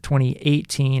getting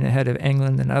 2018 ahead of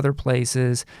England and other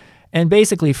places. And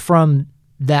basically from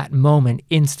that moment,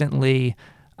 instantly,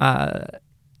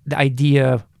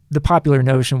 the popular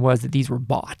notion was that these were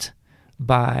bought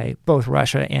by both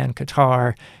Russia and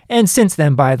Qatar. And since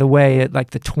then, by the way,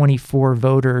 the 24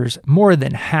 voters, more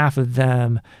than half of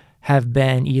them have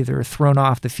been either thrown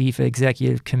off the FIFA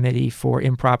Executive Committee for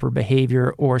improper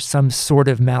behavior or some sort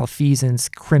of malfeasance,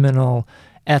 criminal,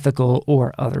 ethical,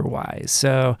 or otherwise.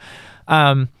 So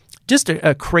just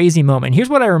a crazy moment. Here's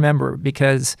what I remember,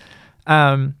 because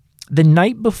the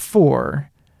night before,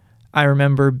 I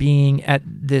remember being at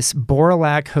this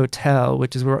Borlaug Hotel,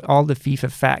 which is where all the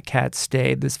FIFA Fat Cats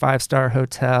stayed, this 5-star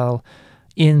hotel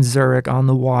in Zurich on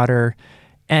the water.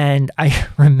 And I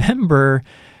remember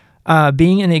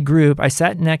being in a group. I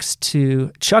sat next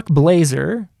to Chuck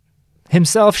Blazer,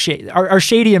 himself, our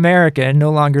shady American,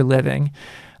 no longer living.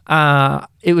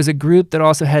 It was a group that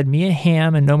also had Mia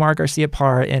Hamm and Nomar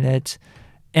Garcia-Parra in it.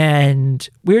 And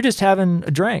we were just having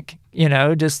a drink,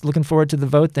 just looking forward to the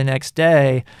vote the next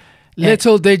day.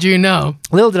 Little did you know.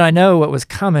 Little did I know what was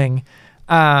coming.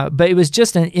 But it was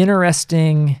just an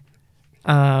interesting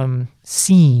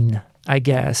scene, I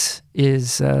guess,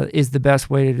 is the best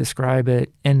way to describe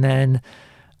it. And then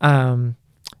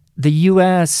the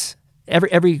U.S.,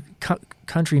 every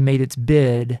country made its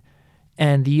bid,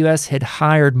 and the U.S. had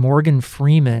hired Morgan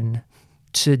Freeman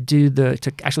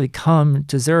to actually come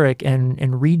to Zurich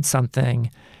and read something.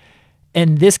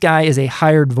 And this guy is a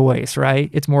hired voice, right?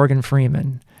 It's Morgan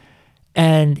Freeman.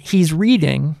 And he's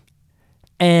reading,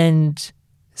 and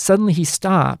suddenly he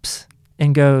stops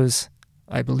and goes,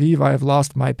 "I believe I have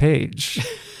lost my page."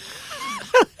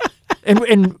 and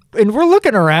we're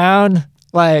looking around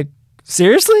like,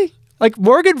 seriously?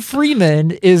 Morgan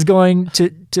Freeman is going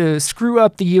to screw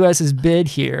up the U.S.'s bid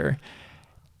here.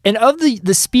 And of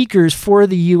the speakers for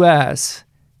the U.S.,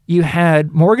 you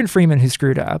had Morgan Freeman, who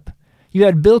screwed up. You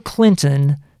had Bill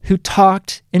Clinton, who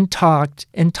talked and talked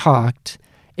and talked,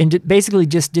 and basically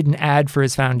just did an ad for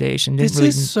his foundation. This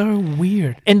is so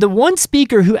weird. And the one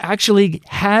speaker who actually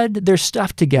had their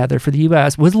stuff together for the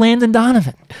U.S. was Landon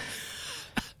Donovan.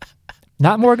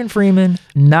 Not Morgan Freeman,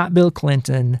 not Bill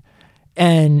Clinton.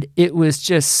 And it was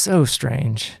just so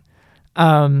strange.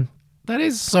 That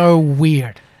is so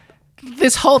weird.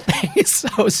 This whole thing is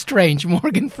so strange.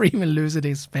 Morgan Freeman losing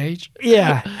his page.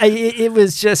 Yeah, it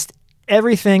was just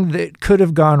everything that could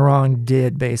have gone wrong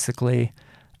did, basically.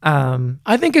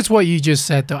 I think it's what you just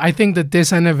said, though. I think that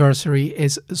this anniversary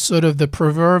is sort of the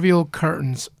proverbial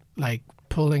curtains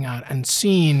pulling out and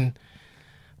seeing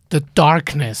the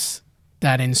darkness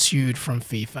that ensued from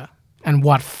FIFA. and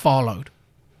what followed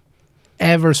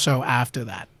ever so after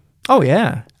that. Oh,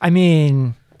 yeah. I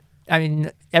mean,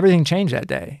 everything changed that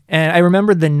day. And I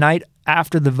remember the night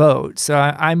after the vote. So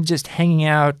I'm just hanging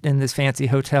out in this fancy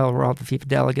hotel where all the FIFA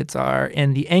delegates are.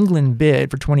 And the England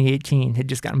bid for 2018 had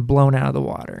just gotten blown out of the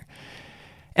water.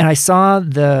 And I saw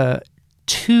the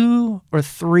 2 or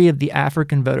 3 of the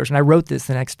African voters, and I wrote this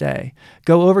the next day,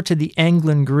 go over to the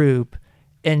England group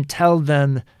and tell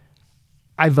them,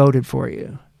 I voted for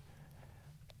you.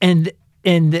 And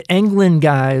the England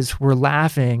guys were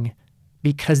laughing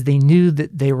because they knew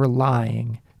that they were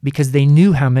lying, because they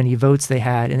knew how many votes they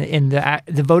had, and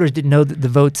the voters didn't know that the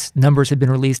votes numbers had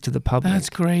been released to the public. That's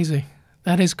crazy.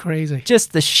 That is crazy.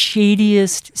 Just the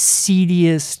shadiest,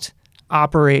 seediest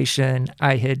operation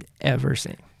I had ever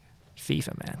seen.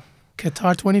 FIFA, man.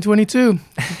 Qatar 2022.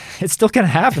 It's still going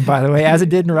to happen, by the way, as it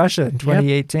did in Russia in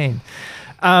 2018.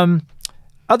 Yep.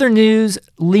 Other news,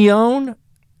 Lyon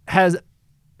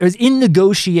is in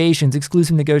negotiations,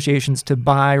 exclusive negotiations, to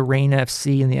buy Reign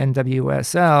FC in the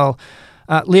NWSL.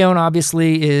 Lyon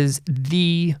obviously is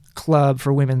the club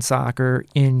for women's soccer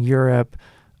in Europe,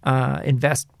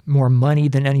 invest more money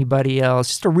than anybody else.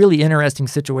 Just a really interesting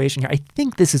situation here. I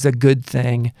think this is a good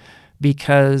thing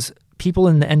because people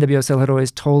in the NWSL had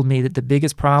always told me that the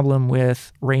biggest problem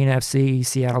with Reign FC,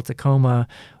 Seattle Tacoma,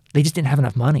 they just didn't have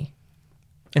enough money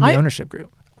in the ownership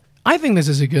group. I think this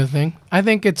is a good thing. I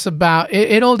think it's about,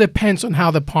 it all depends on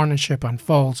how the partnership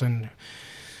unfolds and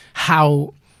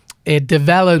how it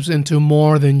develops into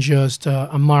more than just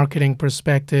a marketing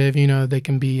perspective. You know, they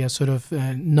can be a sort of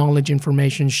knowledge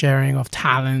information sharing of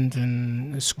talent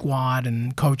and squad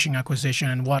and coaching acquisition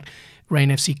and what Reign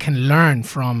FC can learn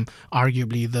from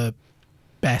arguably the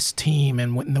best team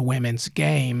in the women's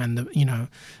game and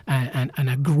and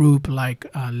a group like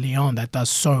Lyon that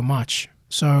does so much.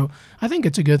 So I think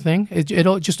it's a good thing. It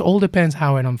just all depends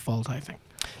how it unfolds, I think.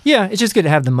 Yeah, it's just good to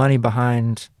have the money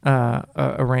behind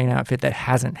a Reign outfit that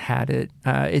hasn't had it.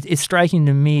 It's striking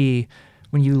to me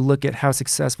when you look at how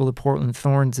successful the Portland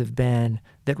Thorns have been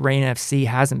that Reign FC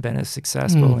hasn't been as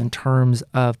successful in terms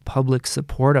of public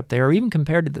support up there, or even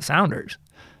compared to the Sounders.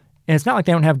 And it's not like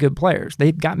they don't have good players.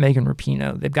 They've got Megan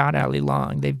Rapinoe. They've got Ali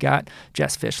Long. They've got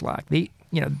Jess Fishlock. They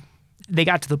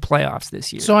got to the playoffs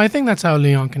this year. So I think that's how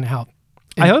Lyon can help.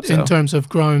 I hope so. In terms of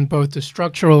growing both the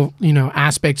structural,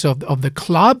 aspects of the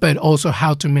club, but also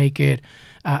how to make it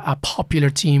a popular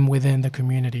team within the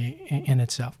community in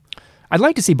itself. I'd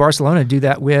like to see Barcelona do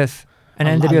that with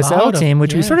an NWSL team,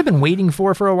 which we've sort of been waiting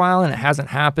for a while, and it hasn't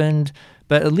happened.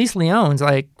 But at least Lyon's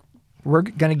like, we're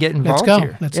going to get involved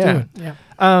here. Let's do it.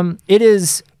 Yeah. It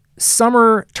is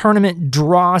summer tournament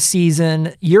draw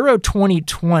season. Euro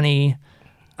 2020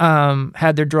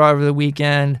 had their draw over the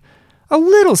weekend. A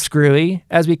little screwy,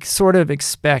 as we sort of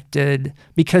expected,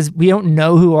 because we don't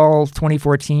know who all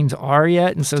 24 teams are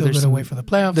yet, and so there's wait for the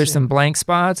playoffs. There's some blank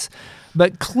spots,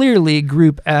 but clearly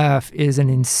Group F is an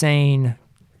insane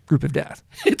group of death.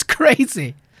 It's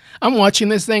crazy. I'm watching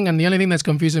this thing, and the only thing that's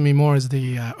confusing me more is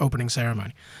the opening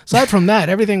ceremony. Aside from that,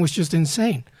 everything was just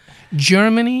insane.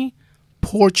 Germany,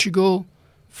 Portugal,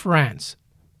 France.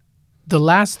 The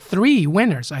last 3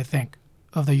 winners, I think,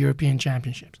 of the European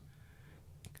Championships.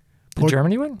 Did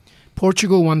Germany win?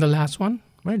 Portugal won the last one.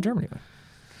 When did Germany win?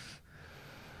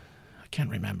 I can't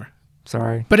remember.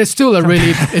 Sorry, but it's still a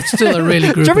really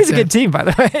group. Germany's a good team, by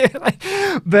the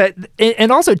way. But and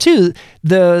also too,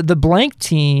 the blank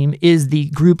team is the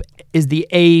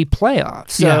A playoff.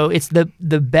 So it's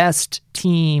the best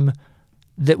team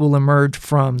that will emerge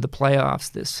from the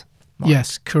playoffs this month.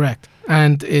 Yes, correct.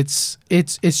 And it's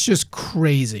just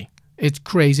crazy. It's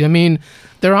crazy. I mean,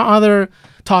 there are other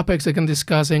topics I can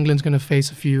discuss. England's going to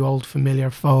face a few old familiar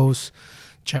foes: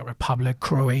 Czech Republic,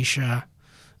 Croatia,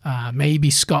 maybe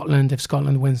Scotland if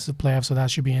Scotland wins the playoffs, so that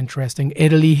should be interesting.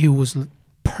 Italy, who was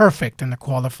perfect in the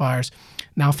qualifiers,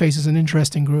 now faces an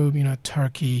interesting group,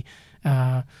 Turkey,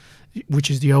 which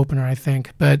is the opener, I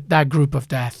think. But that group of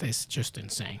death is just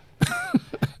insane.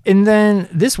 And then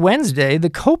this Wednesday, the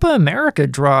Copa America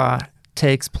draw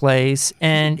takes place.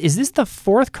 And is this the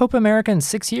 4th Copa America in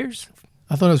 6 years?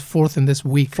 I thought it was 4th in this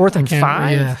week. 4th in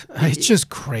 5? Yeah, it's just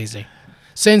crazy.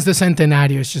 Since the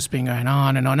Centenario, it's just been going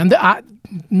on and on. And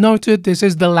noted, this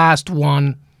is the last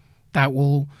one that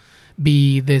will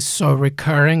be this so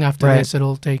recurring. After this,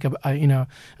 it'll take a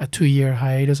 2-year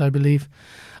hiatus, I believe.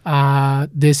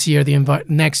 Next year, the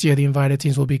invited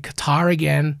teams will be Qatar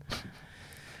again.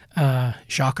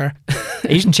 Shocker.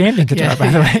 Asian champion Qatar, by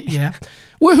the way. Yeah.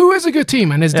 Well, who is a good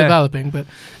team and is developing,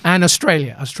 and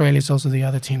Australia. Australia is also the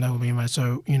other team that will be invited.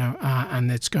 So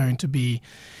and it's going to be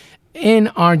in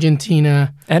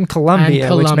Argentina and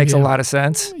Colombia, which makes a lot of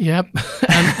sense. Yep.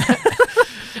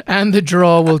 And the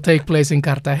draw will take place in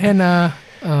Cartagena.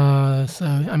 So,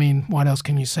 I mean, what else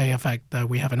can you say? In fact,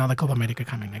 we have another Copa America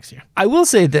coming next year. I will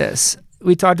say this.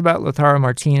 We talked about Lautaro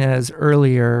Martinez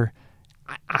earlier.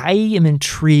 I am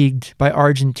intrigued by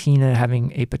Argentina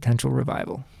having a potential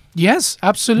revival. Yes,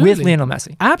 absolutely. With Lionel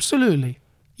Messi. Absolutely.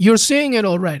 You're seeing it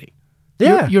already.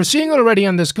 Yeah. You're seeing it already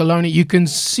on the Scaloni. You can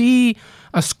see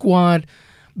a squad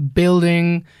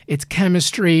building its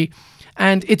chemistry.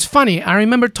 And it's funny. I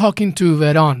remember talking to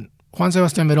Verón, Juan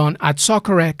Sebastián Verón, at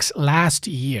SoccerX last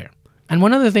year. And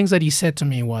one of the things that he said to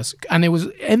me was, and it was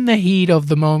in the heat of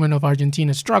the moment of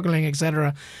Argentina struggling,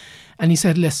 etc. And he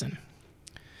said, listen,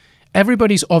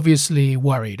 everybody's obviously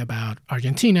worried about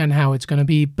Argentina and how it's going to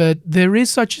be, but there is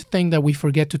such a thing that we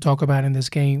forget to talk about in this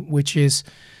game, which is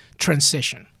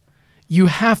transition. You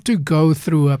have to go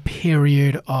through a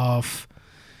period of,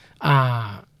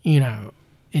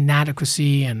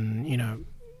 inadequacy and,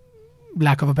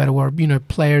 lack of a better word,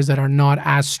 players that are not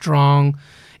as strong,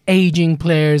 aging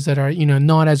players that are,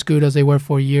 not as good as they were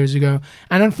 4 years ago.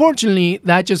 And unfortunately,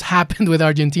 that just happened with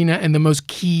Argentina in the most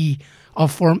key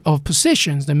of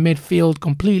positions. The midfield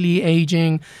completely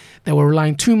aging. They were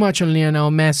relying too much on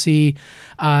Lionel Messi.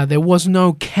 There was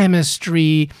no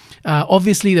chemistry.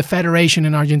 Obviously, the federation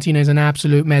in Argentina is an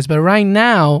absolute mess. But right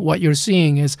now, what you're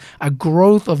seeing is a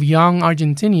growth of young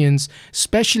Argentinians,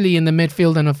 especially in the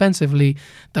midfield and offensively,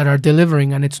 that are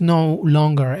delivering. And it's no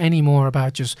longer anymore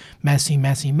about just Messi.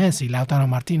 Lautaro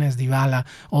Martinez, Dybala,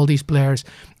 all these players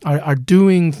are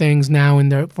doing things now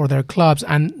for their clubs,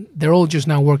 and they're all just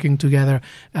now working together,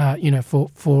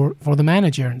 for the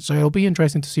manager. And so it'll be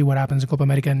interesting to see what happens in Copa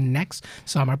America next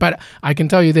summer. But I can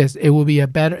tell you this: it will be a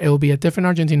different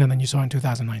Argentina than you saw in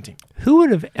 2019. Who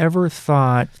would have ever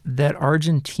thought that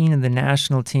Argentina, the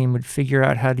national team, would figure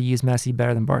out how to use Messi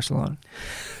better than Barcelona?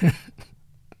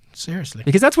 Seriously,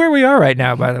 because that's where we are right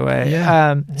now, by the way.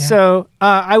 Yeah. So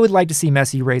I would like to see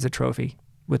Messi raise a trophy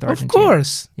with Argentina. Of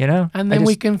course. And then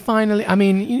we can finally,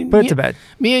 put it to bed.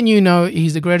 Me and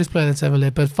he's the greatest player that's ever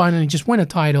lived, but finally just win a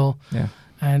title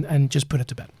and just put it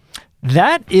to bed.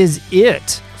 That is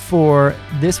it for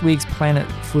this week's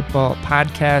Planet Football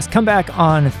podcast. Come back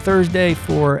on Thursday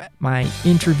for my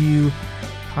interview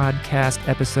podcast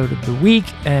episode of the week,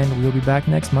 and we'll be back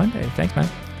next Monday. Thanks, man.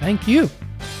 Thank you.